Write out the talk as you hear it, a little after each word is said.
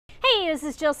this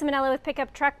is Jill Simonello with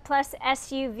Pickup Truck Plus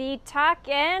SUV Talk,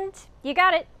 and you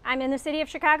got it. I'm in the city of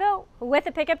Chicago with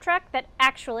a pickup truck that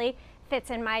actually fits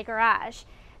in my garage.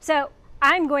 So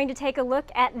I'm going to take a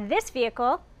look at this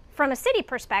vehicle from a city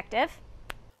perspective.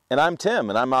 And I'm Tim,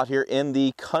 and I'm out here in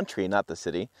the country, not the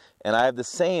city, and I have the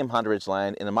same Honda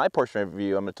Ridgeline. And in my portion of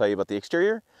review, I'm going to tell you about the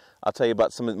exterior, I'll tell you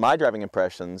about some of my driving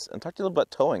impressions, and talk to you a little about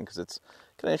towing, because it's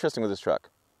kind of interesting with this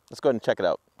truck. Let's go ahead and check it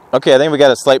out. Okay, I think we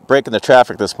got a slight break in the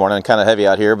traffic this morning, kind of heavy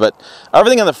out here, but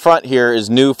everything on the front here is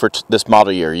new for this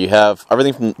model year. You have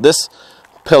everything from this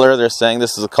pillar, they're saying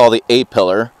this is called the A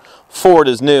pillar. Forward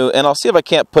is new, and I'll see if I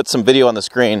can't put some video on the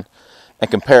screen and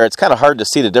compare. It's kind of hard to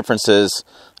see the differences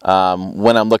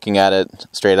when I'm looking at it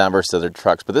straight on versus other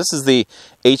trucks. But this is the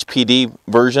HPD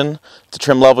version. The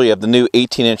trim level, you have the new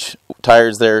 18-inch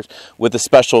tires there with the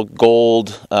special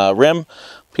gold rim.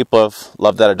 People have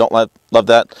loved that or don't love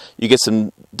that. You get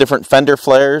some different fender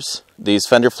flares, these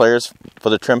fender flares for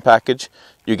the trim package.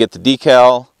 You get the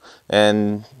decal,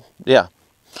 and yeah,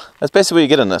 that's basically what you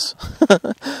get in this.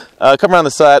 Come around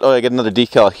the side, oh, I get another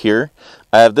decal here.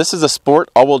 This is a sport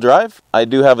all-wheel drive. I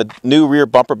do have a new rear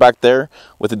bumper back there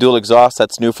with a dual exhaust.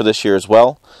 That's new for this year as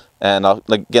well. And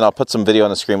again, I'll put some video on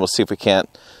the screen. We'll see if we can't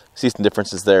see some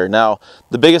differences there. Now,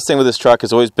 the biggest thing with this truck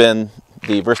has always been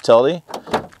the versatility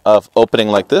of opening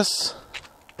like this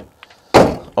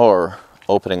or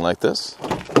opening like this.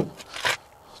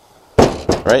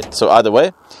 Right? So either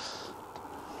way.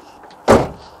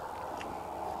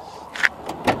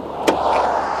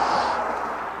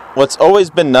 What's always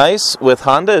been nice with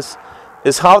Honda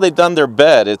is how they've done their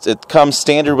bed. It comes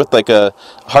standard with like a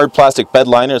hard plastic bed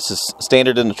liner. It's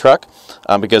standard in the truck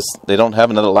because they don't have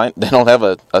another line. They don't have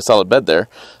a solid bed there.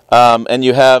 And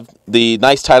you have the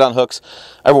nice tie-down hooks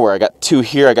everywhere. I got two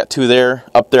here. I got two there.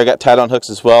 Up there I got tie-down hooks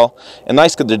as well. And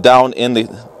nice because they're down in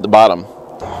the bottom.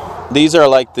 These are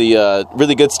like the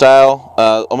really good style,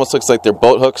 almost looks like they're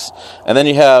boat hooks. And then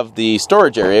you have the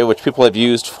storage area, which people have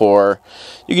used for,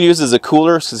 you can use as a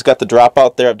cooler, so it's got the drop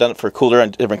out there. I've done it for a cooler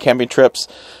on different camping trips.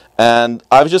 And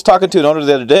I was just talking to an owner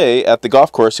the other day at the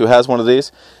golf course who has one of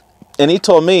these, and he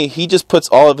told me he just puts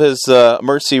all of his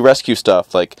emergency rescue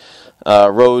stuff, like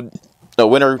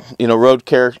winter, road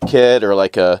care kit, or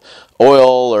like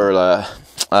oil, or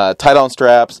tie-down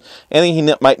straps, anything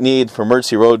he might need for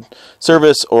emergency road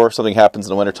service or if something happens in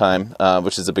the wintertime,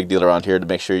 which is a big deal around here, to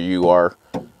make sure you are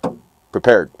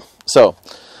prepared. So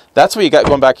that's what you got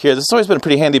going back here. This has always been a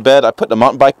pretty handy bed. I put a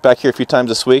mountain bike back here a few times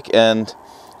this week, and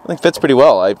I think it fits pretty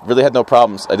well. I really had no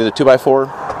problems. I did a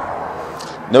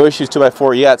 2x4. No issues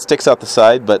 2x4. Yeah, it sticks out the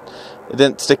side, but it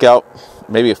didn't stick out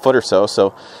maybe a foot or so.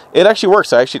 So it actually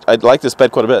works. I like this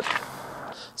bed quite a bit.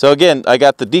 So again, I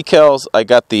got the decals. I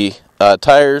got the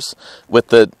tires with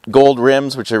the gold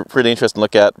rims, which are pretty interesting to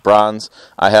look at, bronze.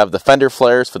 I have the fender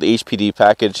flares for the HPD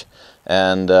package,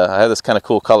 and I have this kind of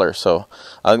cool color. So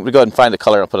I'm going to go ahead and find the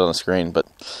color and I'll put it on the screen. But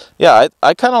yeah,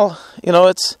 I kind of,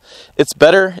 it's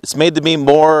better. It's made to be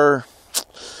more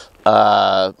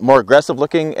aggressive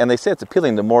looking, and they say it's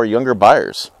appealing to more younger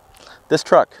buyers. This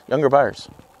truck, younger buyers.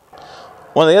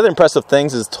 One of the other impressive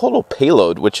things is total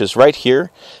payload, which is right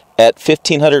here at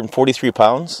 1,543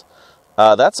 pounds.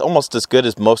 That's almost as good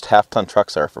as most half-ton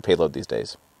trucks are for payload these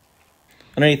days.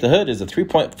 Underneath the hood is a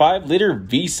 3.5-liter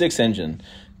V6 engine,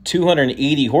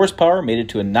 280 horsepower, made it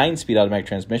to a 9-speed automatic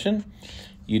transmission.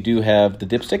 You do have the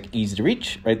dipstick, easy to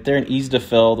reach right there, and easy to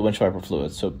fill the windshield wiper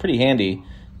fluid. So pretty handy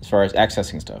as far as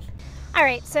accessing stuff. All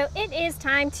right, so it is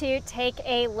time to take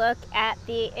a look at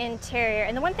the interior.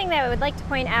 And the one thing that I would like to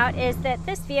point out is that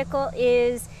this vehicle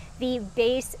is the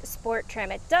base sport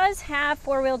trim. It does have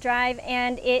four-wheel drive,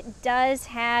 and it does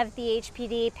have the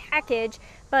HPD package,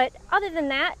 but other than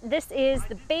that, this is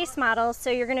the base model.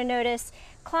 So you're going to notice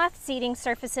cloth seating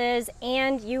surfaces,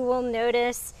 and you will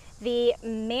notice the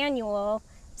manual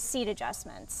seat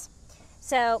adjustments.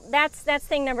 So that's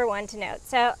thing number one to note.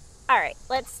 So all right,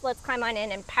 let's climb on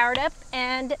in and power it up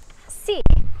and see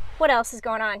what else is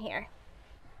going on here.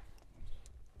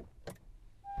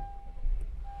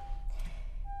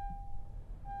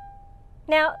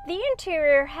 Now, the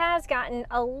interior has gotten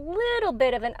a little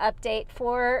bit of an update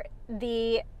for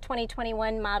the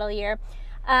 2021 model year,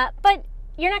 but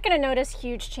you're not going to notice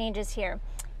huge changes here.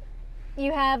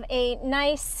 You have a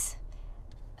nice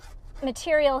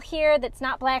material here that's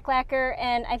not black lacquer,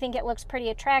 and I think it looks pretty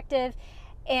attractive.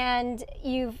 And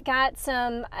you've got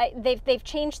some, they've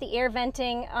changed the air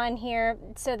venting on here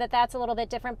so that's a little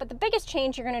bit different. But the biggest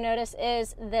change you're going to notice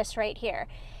is this right here.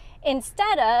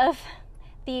 Instead of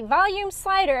the volume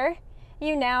slider,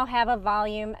 you now have a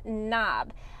volume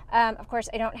knob. Of course,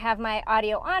 I don't have my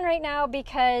audio on right now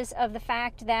because of the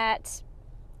fact that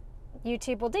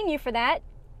YouTube will ding you for that.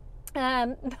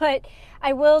 But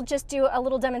I will just do a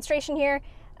little demonstration here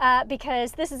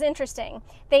because this is interesting.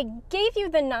 They gave you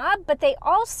the knob, but they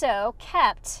also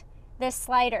kept this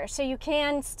slider. So you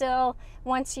can still,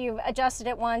 once you've adjusted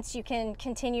it once, you can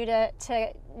continue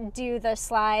to do the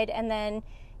slide and then,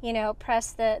 you know,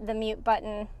 press the mute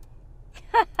button.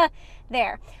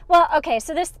 There. Well, okay,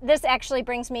 so this actually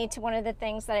brings me to one of the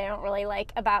things that I don't really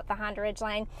like about the Honda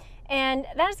Ridgeline, and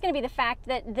that is going to be the fact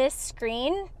that this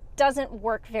screen doesn't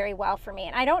work very well for me.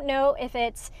 And I don't know if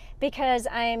it's because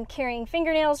I'm carrying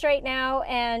fingernails right now,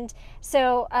 and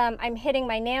so I'm hitting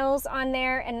my nails on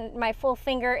there and my full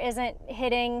finger isn't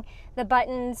hitting the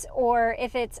buttons, or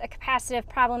if it's a capacitive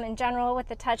problem in general with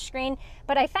the touchscreen.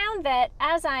 But I found that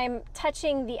as I'm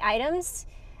touching the items,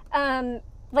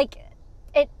 like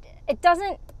it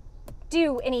doesn't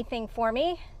do anything for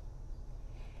me.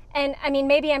 And I mean,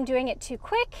 maybe I'm doing it too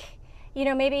quick. You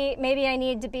know, maybe I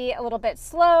need to be a little bit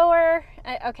slower.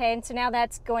 Okay, and so now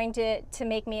that's going to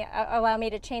make me, allow me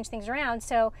to change things around.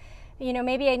 So, you know,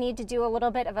 maybe I need to do a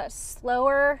little bit of a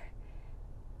slower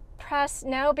press.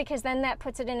 No, because then that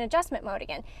puts it in adjustment mode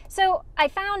again. So I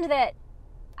found that,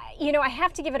 you know, I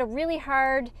have to give it a really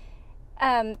hard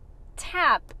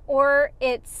tap, or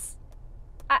it's,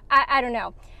 I don't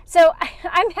know. So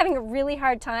I'm having a really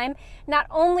hard time, not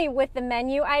only with the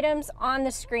menu items on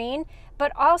the screen,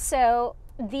 but also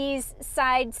these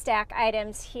side stack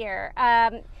items here.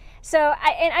 So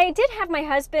I did have my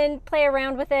husband play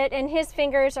around with it, and his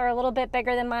fingers are a little bit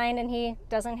bigger than mine, and he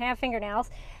doesn't have fingernails.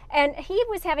 And he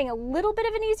was having a little bit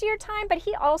of an easier time, but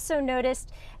he also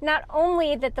noticed not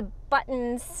only that the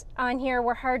buttons on here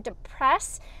were hard to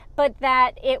press, but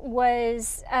that it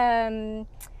was a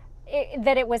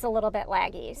little bit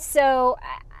laggy. So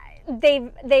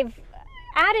they've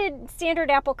added standard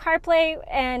Apple CarPlay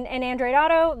and Android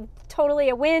Auto, totally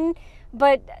a win,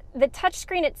 but the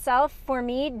touchscreen itself for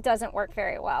me doesn't work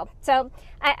very well. So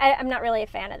I'm not really a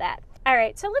fan of that. All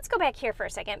right, so let's go back here for a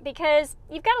second, because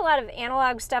you've got a lot of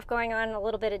analog stuff going on and a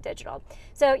little bit of digital.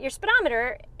 So your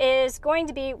speedometer is going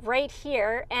to be right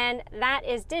here, and that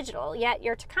is digital, yet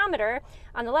your tachometer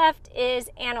on the left is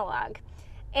analog.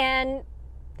 And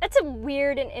that's a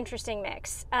weird and interesting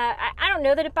mix. I don't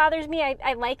know that it bothers me.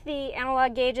 I like the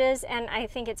analog gauges, and I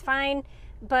think it's fine,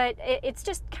 but it's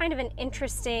just kind of an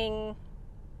interesting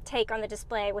take on the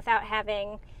display without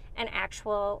having an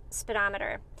actual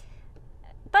speedometer.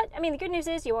 But, I mean, the good news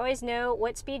is you always know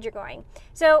what speed you're going.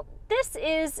 So this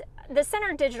is, the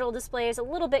center digital display is a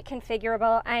little bit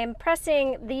configurable. I am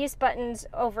pressing these buttons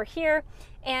over here,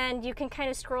 and you can kind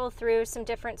of scroll through some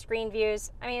different screen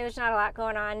views. I mean, there's not a lot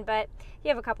going on, but you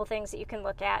have a couple things that you can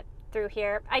look at through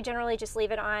here. I generally just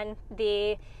leave it on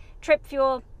the trip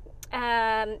fuel,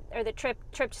 or the trip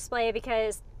display,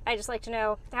 because I just like to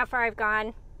know how far I've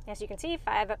gone. As you can see,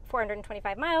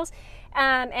 425 miles,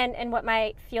 and what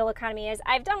my fuel economy is.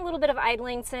 I've done a little bit of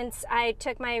idling since I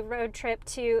took my road trip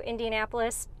to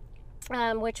Indianapolis,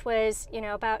 which was, you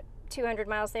know, about 200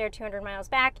 miles there, 200 miles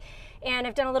back, and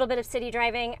I've done a little bit of city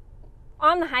driving.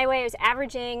 On the highway, I was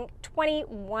averaging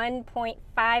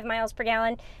 21.5 miles per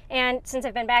gallon, and since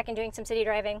I've been back and doing some city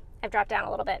driving, I've dropped down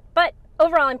a little bit. But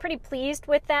overall, I'm pretty pleased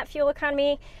with that fuel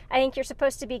economy. I think you're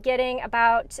supposed to be getting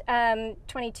about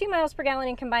 22 miles per gallon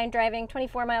in combined driving,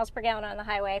 24 miles per gallon on the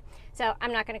highway. So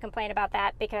I'm not going to complain about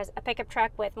that, because a pickup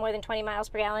truck with more than 20 miles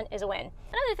per gallon is a win.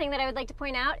 Another thing that I would like to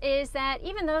point out is that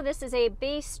even though this is a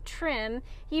base trim,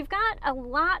 you've got a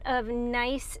lot of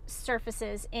nice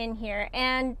surfaces in here.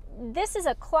 And this is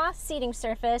a cloth seating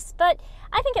surface, but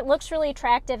I think it looks really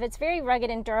attractive. It's very rugged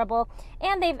and durable,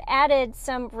 and they've added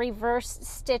some reverse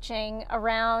stitching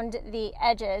around the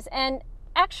edges. And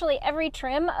actually every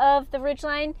trim of the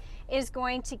Ridgeline is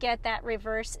going to get that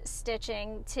reverse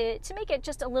stitching to make it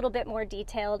just a little bit more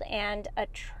detailed and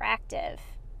attractive.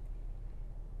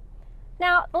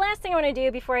 Now, the last thing I want to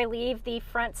do before I leave the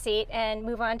front seat and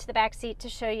move on to the back seat to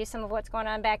show you some of what's going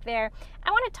on back there, I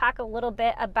want to talk a little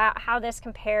bit about how this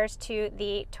compares to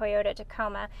the Toyota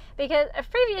Tacoma, because I've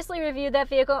previously reviewed that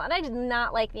vehicle and I did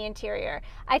not like the interior.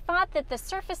 I thought that the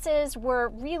surfaces were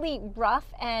really rough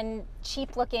and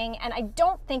cheap looking, and I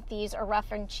don't think these are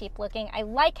rough and cheap looking. I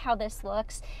like how this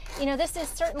looks. You know, this is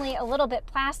certainly a little bit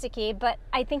plasticky, but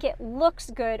I think it looks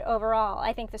good overall.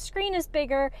 I think the screen is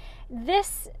bigger.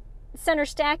 This center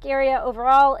stack area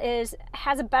overall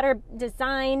has a better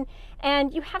design,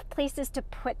 and you have places to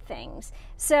put things.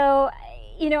 So,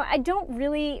 you know, I don't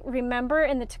really remember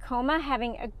in the Tacoma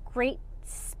having a great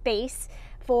space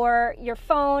for your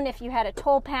phone, if you had a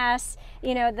toll pass,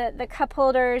 you know, the cup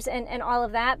holders and all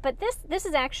of that. But this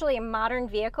is actually a modern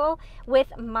vehicle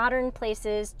with modern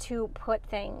places to put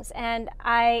things, and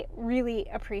I really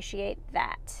appreciate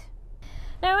that.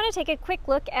 Now I want to take a quick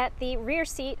look at the rear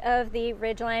seat of the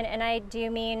Ridgeline, and I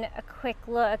do mean a quick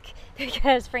look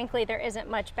because frankly there isn't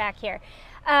much back here.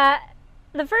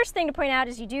 The first thing to point out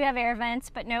is you do have air vents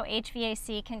but no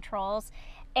HVAC controls,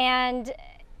 and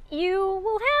you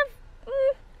will have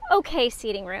okay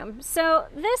seating room. So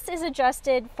this is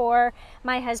adjusted for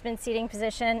my husband's seating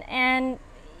position, and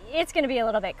it's going to be a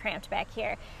little bit cramped back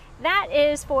here. That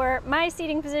is for my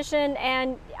seating position,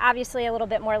 and obviously a little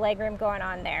bit more legroom going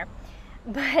on there.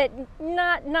 But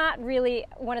not really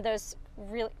one of those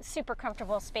really super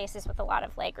comfortable spaces with a lot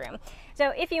of legroom. So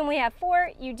if you only have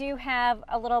 4, you do have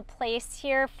a little place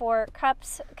here for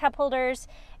cup holders,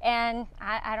 and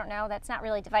I don't know, that's not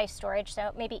really device storage,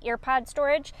 so maybe earpod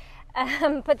storage.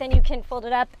 But then you can fold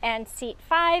it up and seat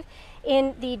 5.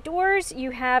 In the doors,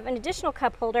 you have an additional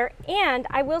cup holder, and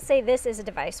I will say this is a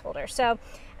device holder. So,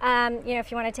 you know,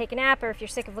 if you want to take a nap, or if you're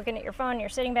sick of looking at your phone, you're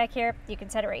sitting back here, you can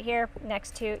set it right here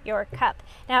next to your cup.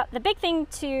 Now, the big thing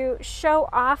to show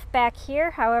off back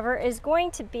here, however, is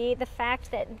going to be the fact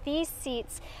that these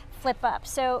seats flip up.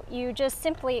 So you just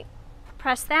simply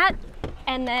press that,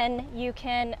 and then you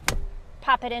can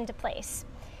pop it into place.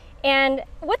 And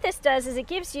what this does is it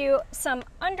gives you some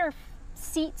under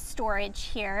seat storage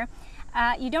here.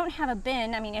 You don't have a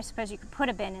bin. I mean, I suppose you could put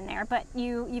a bin in there, but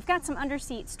you've got some under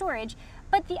seat storage.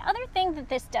 But the other thing that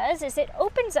this does is it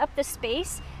opens up the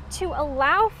space to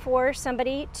allow for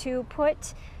somebody to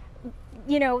put,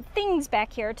 you know, things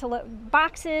back here, to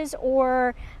boxes,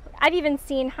 or I've even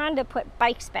seen Honda put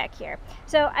bikes back here.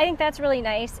 So I think that's really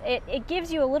nice. It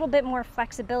gives you a little bit more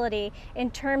flexibility in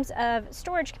terms of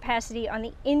storage capacity on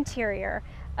the interior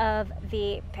of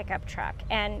the pickup truck,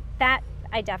 and that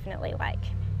I definitely like.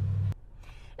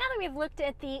 Now that we've looked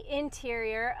at the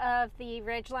interior of the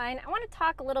Ridgeline, I want to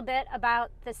talk a little bit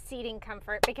about the seating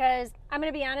comfort, because I'm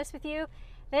going to be honest with you,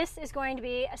 this is going to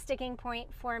be a sticking point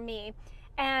for me.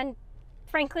 And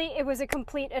frankly, it was a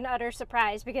complete and utter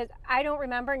surprise, because I don't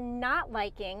remember not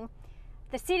liking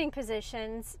the seating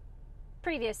positions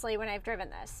previously when I've driven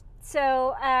this.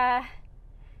 So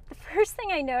the first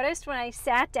thing I noticed when I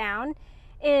sat down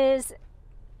is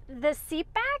the seat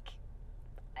back.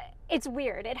 It's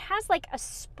weird. It has like a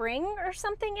spring or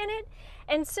something in it.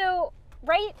 And so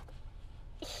right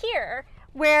here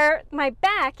where my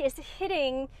back is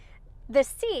hitting the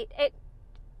seat,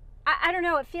 I don't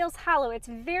know, it feels hollow. It's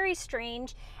very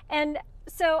strange. And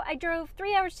so I drove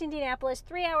 3 hours to Indianapolis,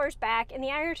 3 hours back, and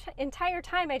the entire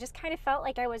time I just kind of felt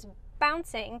like I was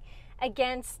bouncing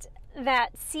against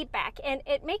that seat back. And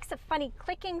it makes a funny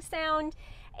clicking sound,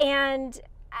 and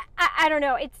I don't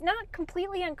know, it's not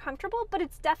completely uncomfortable, but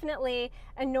it's definitely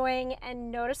annoying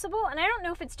and noticeable. And I don't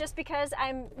know if it's just because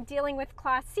I'm dealing with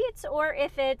cloth seats, or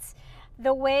if it's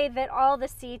the way that all the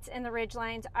seats in the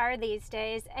Ridgelines are these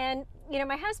days. And you know,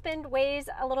 my husband weighs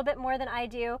a little bit more than I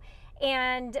do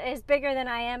and is bigger than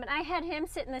I am, and I had him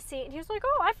sit in the seat, and he was like,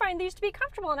 oh, I find these to be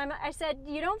comfortable. And I said,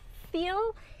 you don't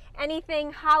feel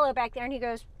anything hollow back there? And he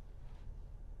goes,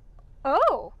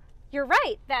 oh, you're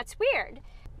right, that's weird.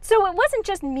 So it wasn't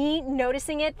just me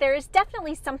noticing it. There is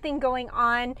definitely something going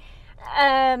on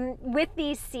with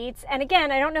these seats. And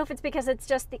again, I don't know if it's because it's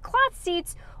just the cloth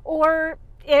seats or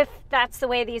if that's the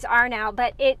way these are now,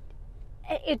 but it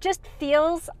just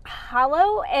feels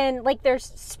hollow, and like there's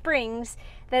springs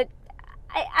that,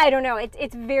 I don't know,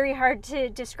 it's very hard to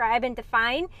describe and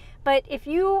define. But if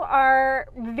you are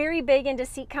very big into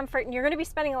seat comfort and you're going to be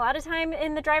spending a lot of time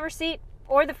in the driver's seat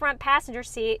or the front passenger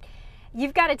seat,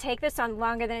 you've got to take this on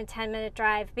longer than a 10-minute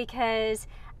drive, because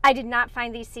I did not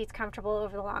find these seats comfortable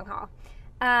over the long haul.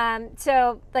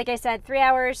 So like I said, 3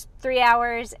 hours,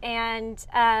 and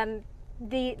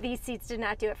these seats did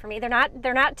not do it for me. They're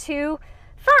not too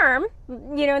firm.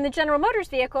 You know, in the General Motors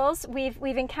vehicles,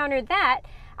 we've encountered that.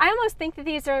 I almost think that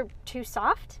these are too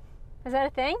soft. Is that a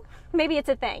thing? Maybe it's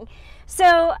a thing.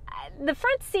 So the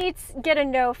front seats get a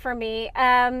no for me.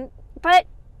 But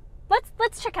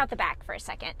let's check out the back for a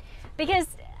second, because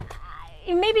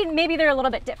maybe they're a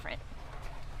little bit different.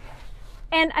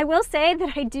 And I will say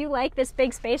that I do like this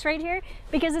big space right here,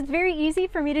 because it's very easy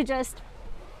for me to just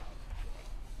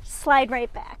slide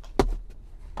right back.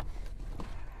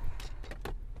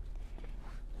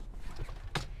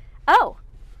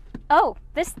 Oh,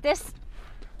 this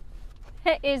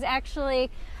is actually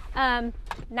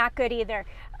not good either.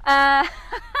 Now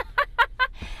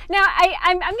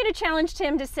I'm going to challenge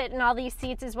Tim to sit in all these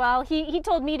seats as well. He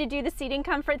told me to do the seating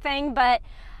comfort thing, but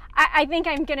I think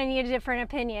I'm going to need a different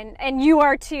opinion, and you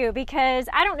are too, because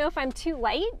I don't know if I'm too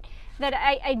light, that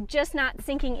I'm just not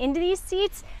sinking into these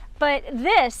seats, but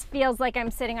this feels like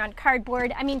I'm sitting on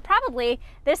cardboard. I mean, probably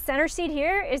this center seat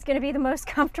here is going to be the most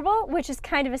comfortable, which is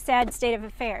kind of a sad state of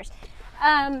affairs.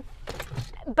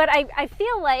 But I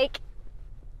feel like,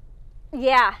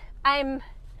 yeah, I'm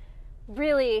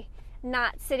really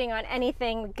not sitting on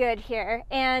anything good here.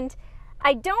 And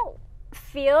I don't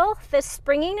feel the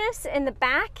springiness in the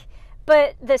back,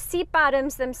 but the seat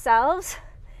bottoms themselves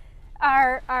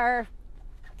are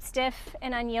stiff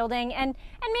and unyielding, and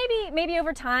maybe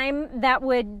over time that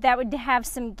would have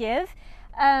some give,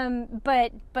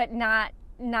 but not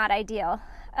ideal.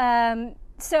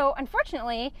 So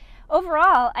unfortunately,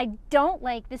 overall, I don't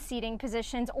like the seating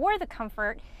positions or the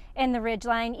comfort in the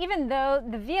Ridgeline, even though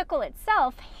the vehicle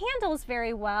itself handles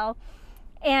very well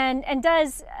and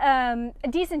does a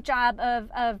decent job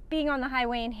of being on the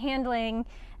highway and handling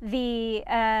the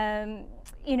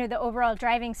the overall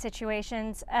driving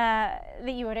situations that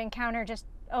you would encounter just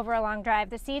over a long drive.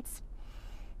 The seats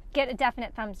get a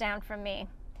definite thumbs down from me.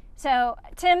 So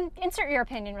Tim, insert your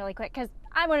opinion really quick, because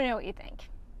I want to know what you think.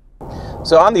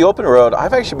 So on the open road,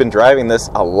 I've actually been driving this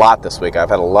a lot this week. I've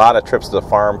had a lot of trips to the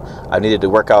farm. I've needed to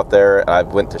work out there. I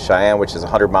went to Cheyenne, which is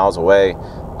 100 miles away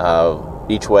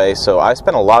each way. So I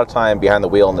spent a lot of time behind the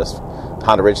wheel in this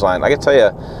Honda Ridgeline. I can tell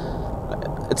you,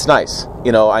 it's nice.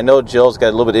 You know, I know Jill's got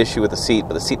a little bit of issue with the seat,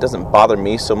 but the seat doesn't bother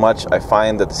me so much. I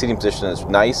find that the seating position is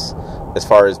nice as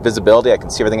far as visibility. I can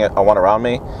see everything I want around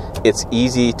me. It's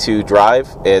easy to drive.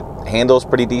 It handles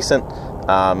pretty decent.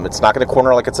 It's not going to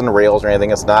corner like it's on the rails or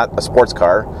anything. It's not a sports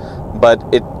car,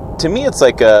 but to me, it's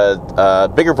like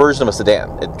a bigger version of a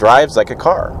sedan. It drives like a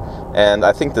car, and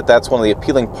I think that that's one of the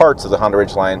appealing parts of the Honda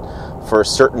Ridgeline for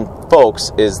certain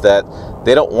folks, is that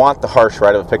they don't want the harsh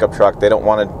ride of a pickup truck. They don't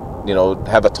want to,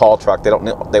 have a tall truck.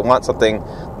 They want something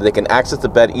that they can access the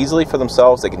bed easily for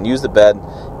themselves. They can use the bed,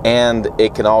 and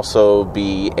it can also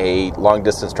be a long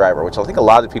distance driver, which I think a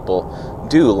lot of people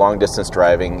do long distance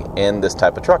driving in this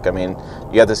type of truck. I mean,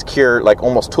 you have this secure, like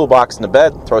almost toolbox in the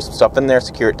bed, throw some stuff in there,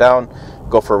 secure it down,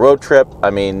 go for a road trip. I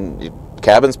mean,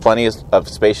 cabin's plenty of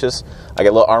spacious. I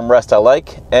get a little armrest I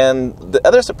like. And the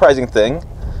other surprising thing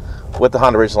with the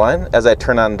Honda Ridgeline, as I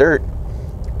turn on dirt,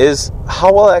 is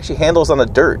how well it actually handles on the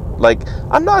dirt. Like,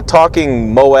 I'm not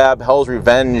talking Moab, Hell's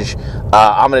Revenge,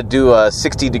 I'm going to do a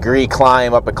 60-degree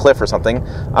climb up a cliff or something.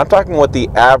 I'm talking what the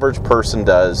average person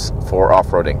does for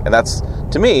off-roading. And that's,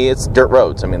 to me, it's dirt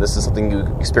roads. I mean, this is something you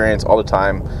experience all the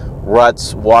time.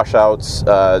 Ruts, washouts,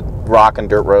 rock and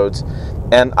dirt roads.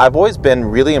 And I've always been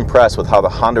really impressed with how the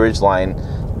Honda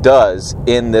Ridgeline does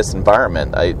in this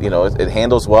environment. It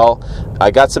handles well. I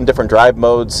got some different drive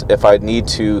modes if I need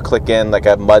to click in, like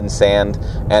I have mud and sand,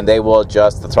 and they will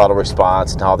adjust the throttle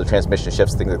response and how the transmission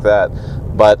shifts, things like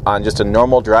that. But on just a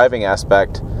normal driving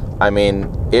aspect, I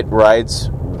mean, it rides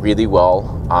really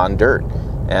well on dirt.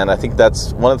 And I think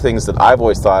that's one of the things that I've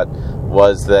always thought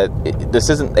was that this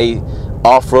isn't a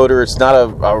off-roader. It's not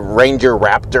a Ranger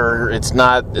Raptor. It's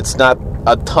not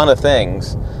a ton of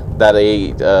things that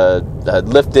a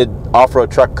lifted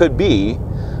off-road truck could be,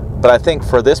 but I think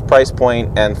for this price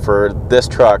point and for this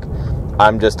truck,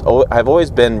 I've always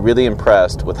been really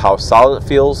impressed with how solid it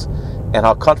feels and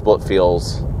how comfortable it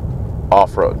feels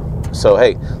off-road. So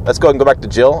hey, let's go ahead and go back to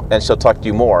Jill, and she'll talk to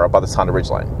you more about this Honda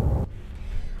Ridgeline.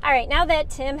 All right, now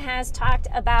that Tim has talked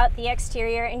about the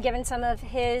exterior and given some of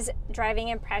his driving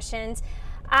impressions,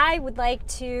 I would like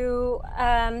to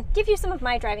give you some of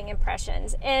my driving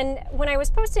impressions. And when I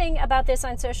was posting about this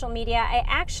on social media, I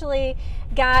actually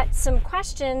got some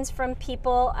questions from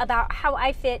people about how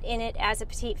I fit in it as a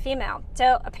petite female.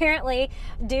 So apparently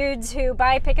dudes who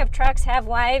buy pickup trucks have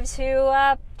wives who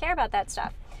care about that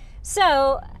stuff.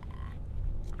 So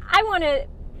I want to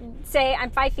say I'm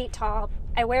 5 feet tall.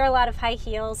 I wear a lot of high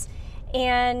heels,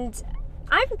 and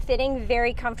I'm fitting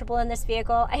very comfortable in this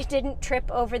vehicle. I didn't trip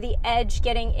over the edge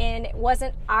getting in. It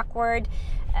wasn't awkward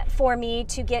for me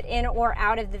to get in or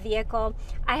out of the vehicle.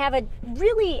 I have a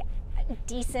really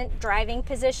decent driving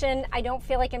position. I don't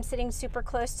feel like I'm sitting super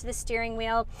close to the steering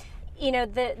wheel.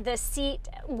 The seat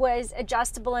was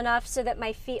adjustable enough so that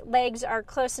my legs are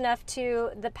close enough to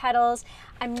the pedals.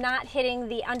 I'm not hitting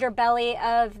the underbelly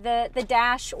of the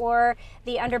dash or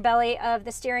the underbelly of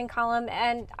the steering column.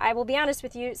 And I will be honest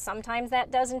with you, sometimes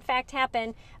that does in fact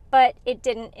happen, but it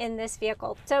didn't in this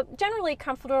vehicle. So generally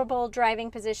comfortable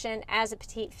driving position as a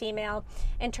petite female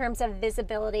in terms of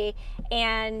visibility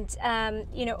and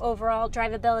overall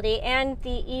drivability and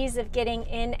the ease of getting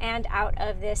in and out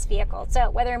of this vehicle. So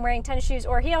whether I'm wearing tennis shoes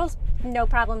or heels, no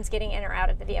problems getting in or out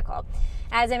of the vehicle.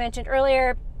 As I mentioned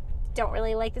earlier, don't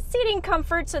really like the seating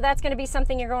comfort, so that's going to be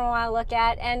something you're going to want to look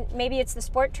at, and maybe it's the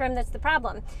sport trim that's the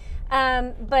problem.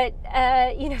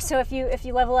 You know, so if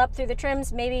you level up through the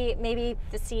trims, maybe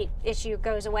the seat issue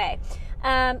goes away.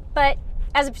 But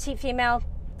as a petite female,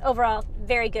 overall,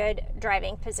 very good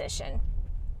driving position.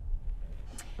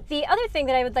 The other thing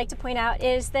that I would like to point out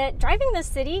is that driving the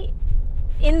city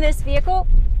in this vehicle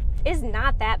is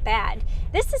not that bad.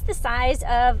 This is the size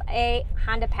of a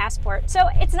Honda Passport, so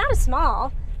it's not a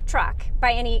small truck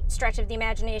by any stretch of the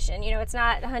imagination. You know, it's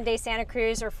not a Hyundai Santa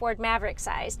Cruz or Ford Maverick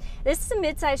size. This is a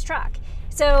mid-sized truck.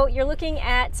 So you're looking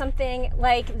at something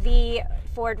like the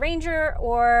Ford Ranger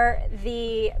or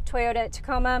the Toyota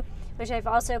Tacoma, which I've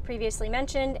also previously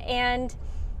mentioned, and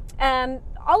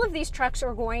all of these trucks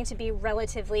are going to be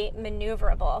relatively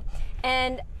maneuverable.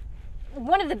 And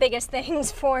one of the biggest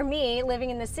things for me living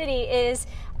in the city is,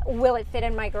 will it fit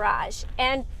in my garage?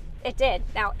 And it did.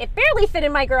 Now, it barely fit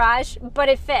in my garage, but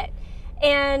it fit.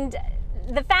 And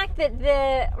the fact that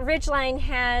the Ridgeline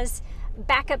has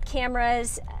backup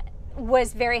cameras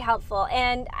was very helpful.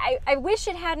 And I wish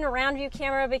it had an around view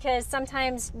camera, because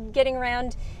sometimes getting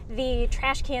around the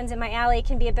trash cans in my alley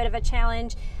can be a bit of a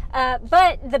challenge.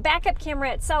 But the backup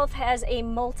camera itself has a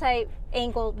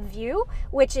multi-angle view,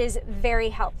 which is very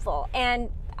helpful. And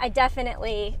I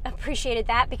definitely appreciated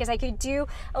that, because I could do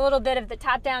a little bit of the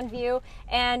top-down view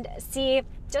and see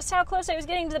just how close I was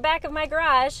getting to the back of my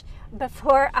garage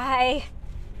before I,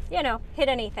 you know, hit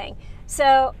anything.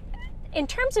 So in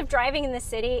terms of driving in the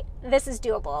city, this is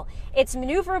doable. It's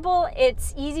maneuverable,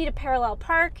 it's easy to parallel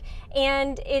park,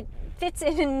 and it fits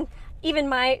in even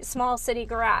my small city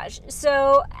garage.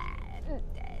 So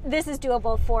this is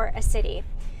doable for a city.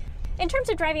 In terms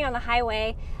of driving on the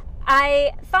highway,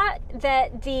 I thought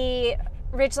that the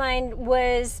Ridgeline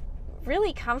was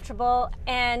really comfortable,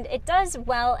 and it does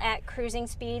well at cruising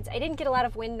speeds. I didn't get a lot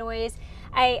of wind noise.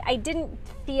 I didn't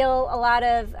feel a lot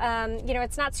of, you know,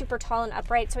 it's not super tall and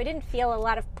upright, so I didn't feel a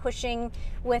lot of pushing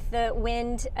with the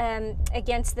wind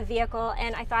against the vehicle,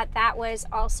 and I thought that was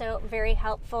also very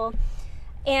helpful.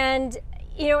 And,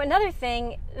 you know, another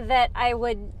thing that I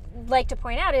would like to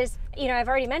point out is, you know, I've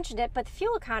already mentioned it, but the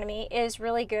fuel economy is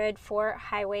really good for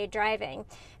highway driving.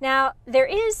 Now, there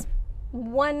is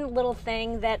one little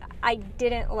thing that I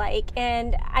didn't like,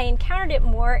 and I encountered it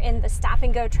more in the stop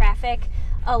and go traffic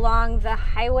along the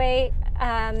highway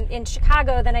in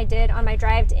Chicago than I did on my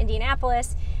drive to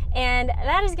Indianapolis, and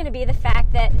that is going to be the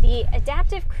fact that the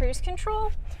adaptive cruise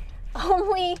control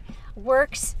only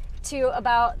works to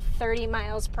about 30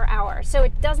 miles per hour. So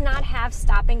it does not have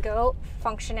stop and go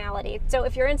functionality. So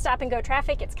if you're in stop and go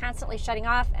traffic, it's constantly shutting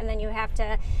off, and then you have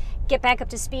to get back up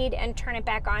to speed and turn it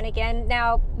back on again.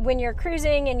 Now, when you're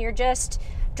cruising and you're just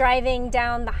driving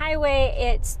down the highway,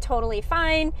 it's totally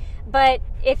fine. But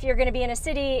if you're going to be in a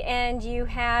city and you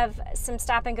have some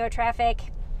stop and go traffic,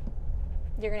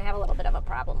 you're going to have a little bit of a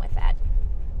problem with that.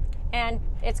 And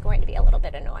it's going to be a little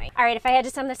bit annoying. All right, if I had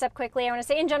to sum this up quickly, I want to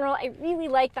say in general, I really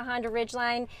like the Honda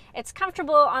Ridgeline. It's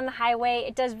comfortable on the highway.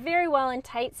 It does very well in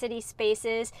tight city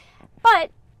spaces,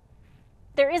 but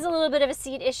there is a little bit of a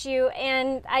seat issue,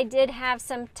 and I did have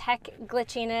some tech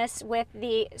glitchiness with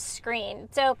the screen.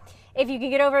 So if you can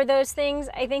get over those things,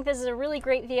 I think this is a really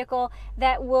great vehicle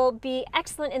that will be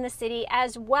excellent in the city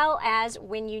as well as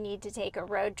when you need to take a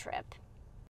road trip.